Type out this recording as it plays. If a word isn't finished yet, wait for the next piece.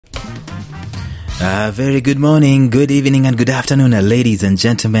Very good morning, good evening, and good afternoon, ladies and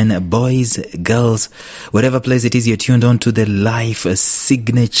gentlemen, boys, girls, whatever place it is you're tuned on to the Life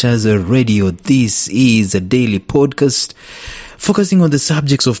Signatures Radio. This is a daily podcast focusing on the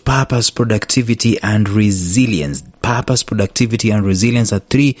subjects of purpose, productivity, and resilience. Purpose, productivity, and resilience are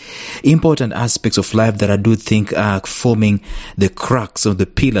three important aspects of life that I do think are forming the crux of the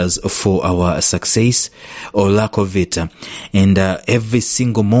pillars for our success or lack of it. And every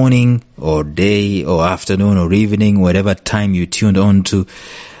single morning or day or afternoon or evening, whatever time you tuned on to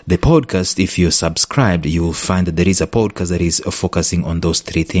the podcast, if you're subscribed, you will find that there is a podcast that is focusing on those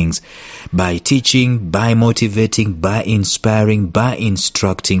three things: by teaching, by motivating, by inspiring, by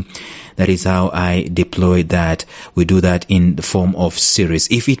instructing. That is how I deploy that. We do that in the form of series.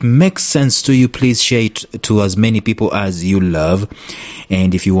 If it makes sense to you, please share it to as many people as you love.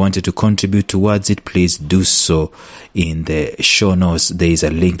 And if you wanted to contribute towards it, please do so. In the show notes, there is a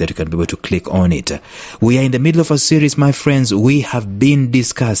link that you can be able to click on it. We are in the middle of a series, my friends. We've been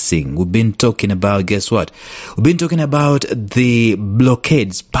talking about, guess what? We've been talking about the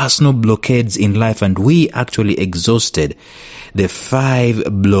blockades, personal blockades in life, and we actually exhausted the 5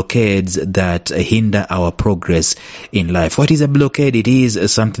 blockades that hinder our progress in life. What is a blockade? It is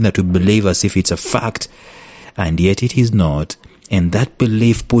something that we believe as if it's a fact, and yet it is not. And that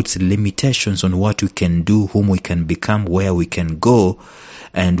belief puts limitations on what we can do, whom we can become, where we can go,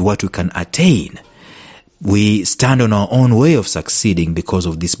 and what we can attain. We stand on our own way of succeeding because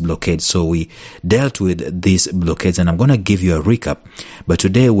of this blockade. So we dealt with these blockades, and I'm going to give you a recap. But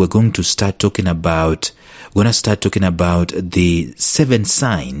today we're going to start talking about the 7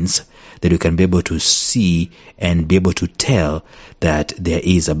 signs that you can be able to see and be able to tell that there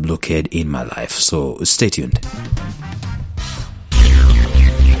is a blockade in my life. So stay tuned.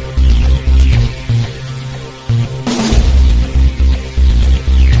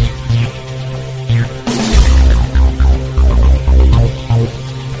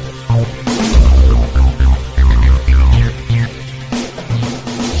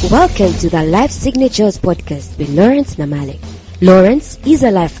 Welcome to the Life Signatures podcast with Lawrence Namale. Lawrence is a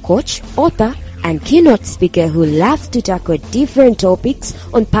life coach, author, and keynote speaker who loves to tackle different topics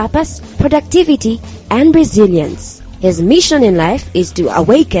on purpose, productivity, and resilience. His mission in life is to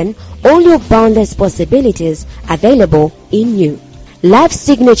awaken all your boundless possibilities available in you. Life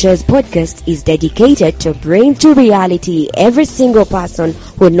Signatures podcast is dedicated to bring to reality every single person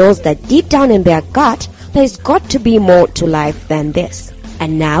who knows that deep down in their gut, there's got to be more to life than this.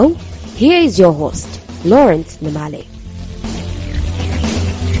 And now, here is your host, Lawrence Namale.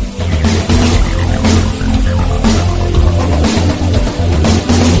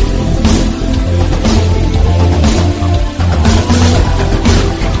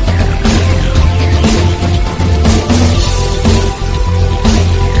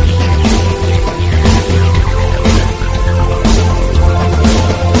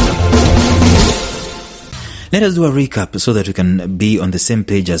 Let us do a recap so that we can be on the same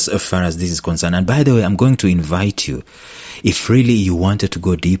page as far as this is concerned. And by the way, I'm going to invite you, if really you wanted to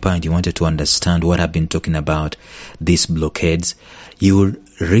go deeper and you wanted to understand what I've been talking about, these blockades, you will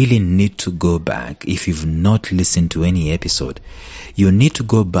really need to go back. If you've not listened to any episode, you need to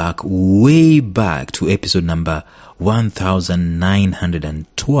go back, way back to episode number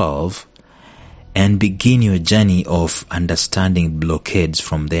 1912 and begin your journey of understanding blockades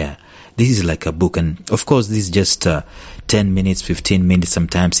from there. This is like a book, and of course this is just 10 minutes, 15 minutes,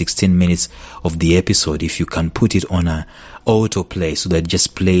 sometimes 16 minutes of the episode. If you can put it on a autoplay so that it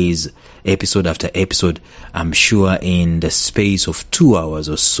just plays episode after episode, I'm sure in the space of 2 hours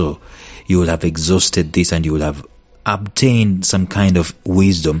or so, you will have exhausted this and you will have obtained some kind of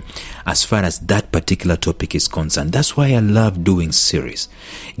wisdom as far as that particular topic is concerned. That's why I love doing series.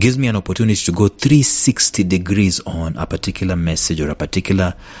 It gives me an opportunity to go 360 degrees on a particular message or a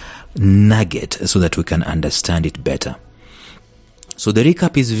particular nugget so that we can understand it better. So the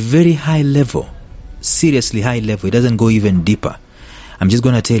recap is very high level, seriously high level. It doesn't go even deeper. I'm just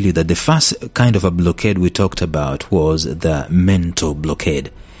going to tell you that the first kind of a blockade we talked about was the mental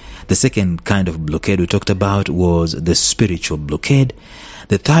blockade. The second kind of blockade we talked about was the spiritual blockade.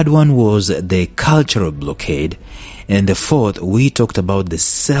 The third one was the cultural blockade. And the fourth, we talked about the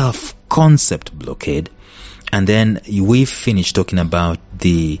self-concept blockade. And then we finished talking about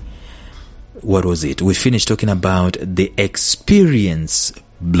we finished talking about the experience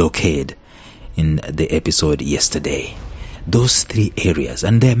blockade in the episode yesterday. Those 3 areas,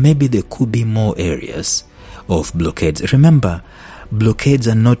 and there could be more areas of blockades. Remember, blockades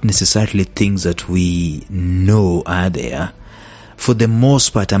are not necessarily things that we know are there. For the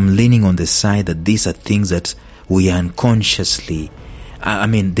most part, I'm leaning on the side that these are things that we unconsciously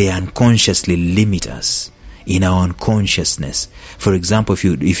they unconsciously limit us in our unconsciousness. For example,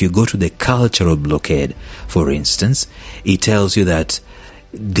 if you go to the cultural blockade, for instance, it tells you that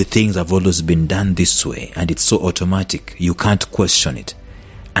the things have always been done this way, and it's so automatic, you can't question it.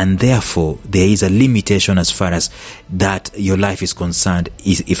 And therefore, there is a limitation as far as that your life is concerned.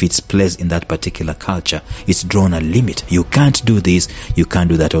 If it's placed in that particular culture, it's drawn a limit. You can't do this, you can't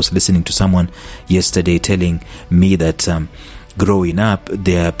do that. I was listening to someone yesterday telling me that growing up,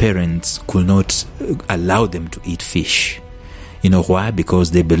 their parents could not allow them to eat fish. You know why?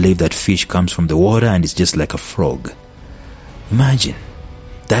 Because they believe that fish comes from the water and it's just like a frog. Imagine.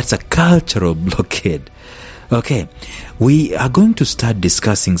 That's a cultural blockade. Okay, we are going to start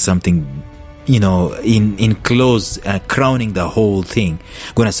discussing something, in close, crowning the whole thing.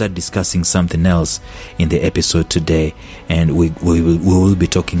 We're going to start discussing something else in the episode today, and we will be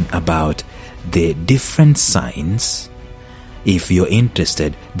talking about the different signs, if you're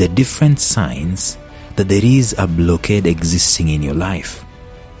interested, the different signs that there is a blockade existing in your life.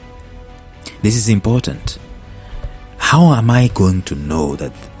 This is important. How am I going to know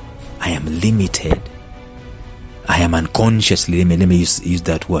that I am limited? I am unconsciously limited. Let me use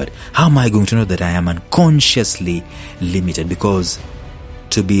that word. How am I going to know that I am unconsciously limited? Because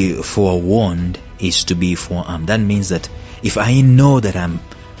to be forewarned is to be forearmed. That means that if I know that I'm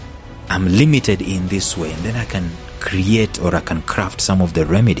limited in this way, then I can create or I can craft some of the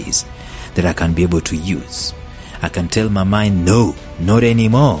remedies that I can be able to use. I can tell my mind, no, not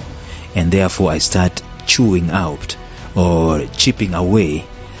anymore. And therefore I start chewing out or chipping away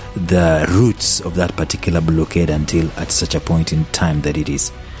the roots of that particular blockade until at such a point in time that it is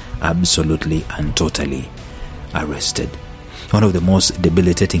absolutely and totally arrested. One of the most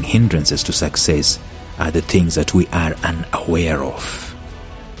debilitating hindrances to success are the things that we are unaware of.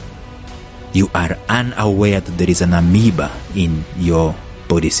 You are unaware that there is an amoeba in your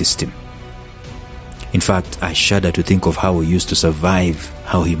body system. In fact, I shudder to think of how we used to survive,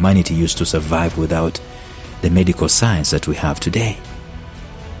 how humanity used to survive without the medical science that we have today.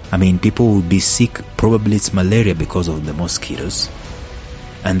 People will be sick, probably it's malaria because of the mosquitoes,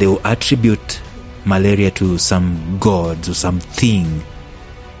 and they will attribute malaria to some gods or something,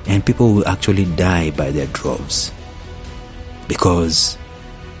 and people will actually die by their droves because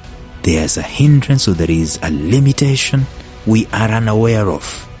there's a hindrance, or there is a limitation we are unaware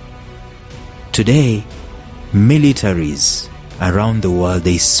of. Today, militaries around the world,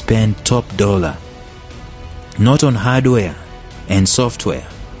 they spend top dollar not on hardware and software.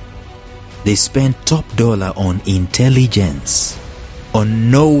 They spend top dollar on intelligence,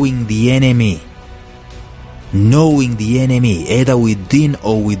 on knowing the enemy, either within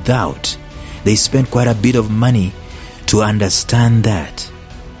or without. They spend quite a bit of money to understand that.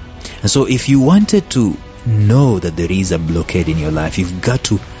 And so if you wanted to know that there is a blockade in your life, you've got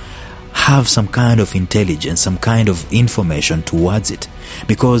to have some kind of intelligence, some kind of information towards it.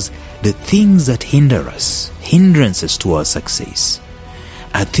 Because the things that hinder us, hindrances to our success,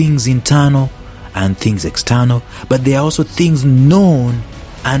 are things internal and things external, but there are also things known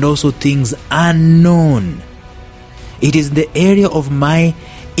and also things unknown. It is in the area of my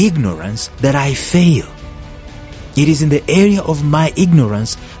ignorance that I fail. It is in the area of my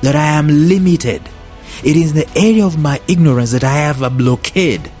ignorance that I am limited. It is in the area of my ignorance that I have a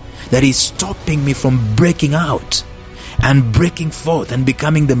blockade that is stopping me from breaking out and breaking forth and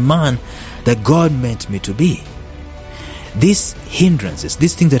becoming the man that God meant me to be. These hindrances,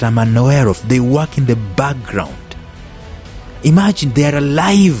 these things that I'm unaware of, they work in the background. Imagine they are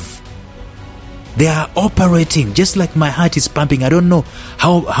alive. They are operating just like my heart is pumping. I don't know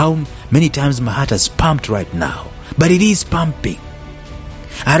how many times my heart has pumped right now, but it is pumping.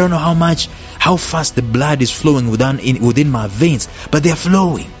 I don't know how fast the blood is flowing within my veins, but they are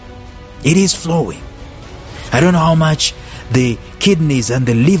flowing. It is flowing. I don't know how much the kidneys and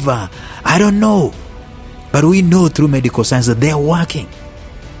the liver, I don't know. But we know through medical science that they are working.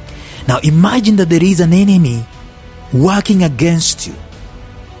 Now imagine that there is an enemy working against you,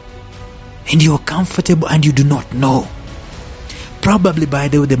 and you are comfortable and you do not know. Probably, by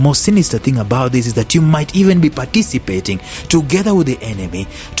the way, the most sinister thing about this is that you might even be participating together with the enemy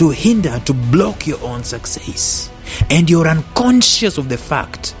to hinder, to block your own success. And you're unconscious of the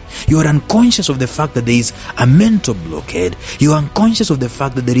fact. You're unconscious of the fact that there is a mental blockade. You're unconscious of the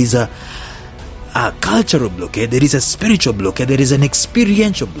fact that there is a cultural blockade, there is a spiritual blockade, there is an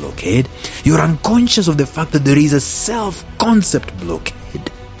experiential blockade. You're unconscious of the fact that there is a self-concept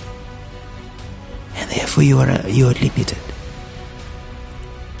blockade. And therefore you are limited.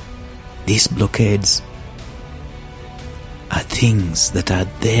 These blockades are things that are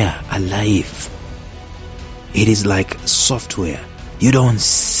there, alive. It is like software You don't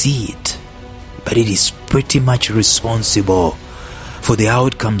see it, but it is pretty much responsible for the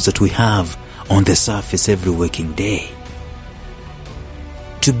outcomes that we have on the surface every waking day.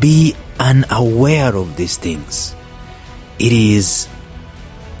 To be unaware of these things, it is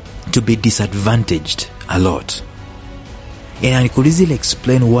to be disadvantaged a lot. And I could easily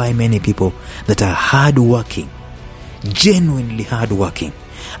explain why many people that are hardworking, genuinely hardworking,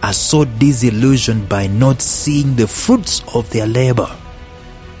 are so disillusioned by not seeing the fruits of their labor.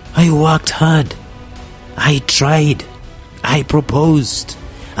 I worked hard. I tried. I proposed.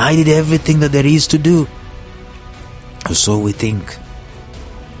 I did everything that there is to do. Or so we think.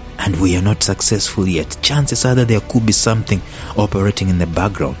 And we are not successful yet. Chances are that there could be something operating in the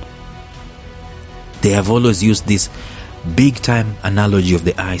background. They have always used this big-time analogy of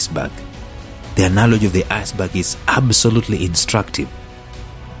the iceberg. The analogy of the iceberg is absolutely instructive.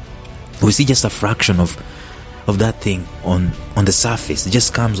 We see just a fraction of that thing on the surface. It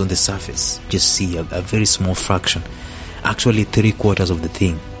just comes on the surface. Just see a very small fraction. Actually, 3/4 of the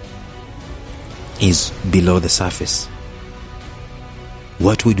thing is below the surface.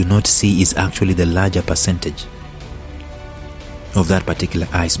 What we do not see is actually the larger percentage of that particular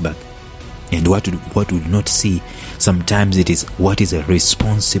iceberg. And what we do not see, sometimes it is what is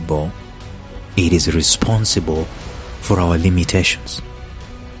responsible. It is responsible for our limitations.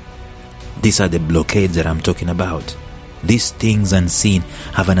 These are the blockades that I'm talking about. These things unseen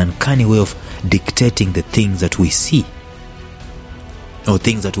have an uncanny way of dictating the things that we see, or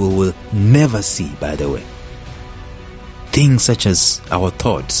things that we will never see, by the way. Things such as our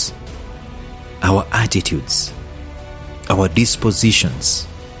thoughts, our attitudes, our dispositions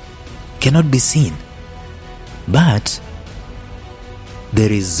cannot be seen, but the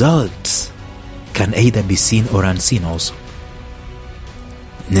results can either be seen or unseen also.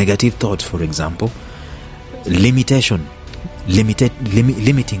 Negative thoughts, for example, limiting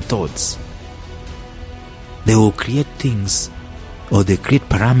thoughts. They will create things, or they create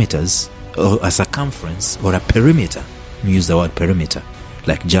parameters, or a circumference, or a perimeter. Use the word perimeter,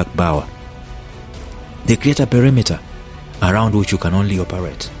 like Jack Bauer. They create a perimeter around which you can only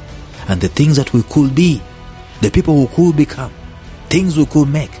operate. And the things that we could be, the people who could become, things we could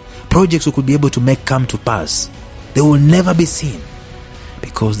make, projects we could be able to make come to pass, they will never be seen,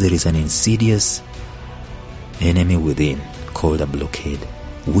 because there is an insidious enemy within called a blockade,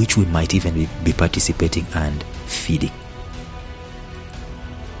 which we might even be participating and feeding.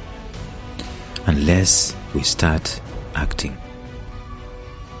 Unless we start acting,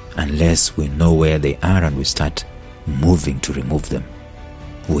 unless we know where they are and we start moving to remove them,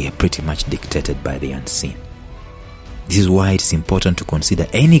 we are pretty much dictated by the unseen. This is why it's important to consider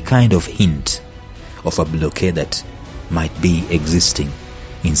any kind of hint of a blockade that might be existing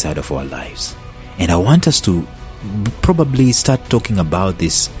inside of our lives. And I want us to probably start talking about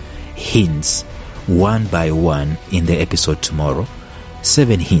these hints one by one in the episode tomorrow.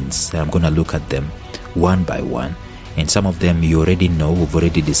 7 hints that I'm going to look at them one by one. And some of them you already know, we've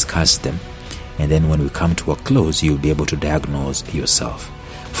already discussed them. And then when we come to a close, you'll be able to diagnose yourself.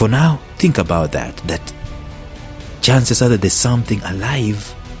 For now, think about that chances are that there's something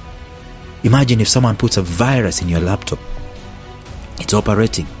alive. Imagine if someone puts a virus in your laptop. It's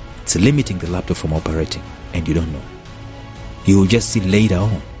operating. It's limiting the laptop from operating, and you don't know. You will just see later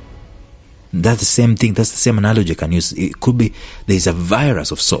on. That's the same thing. That's the same analogy I can use. It could be there's a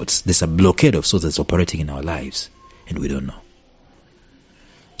virus of sorts. There's a blockade of sorts that's operating in our lives, and we don't know.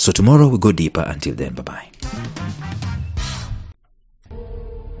 So tomorrow we go deeper. Until then, bye-bye.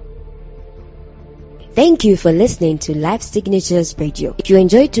 Thank you for listening to Life Signatures Radio. If you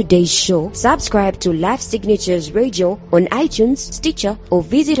enjoyed today's show, subscribe to Life Signatures Radio on iTunes, Stitcher, or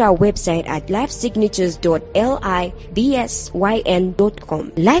visit our website at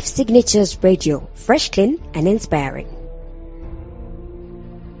lifesignatures.libsyn.com. Life Signatures Radio, fresh, clean, and inspiring.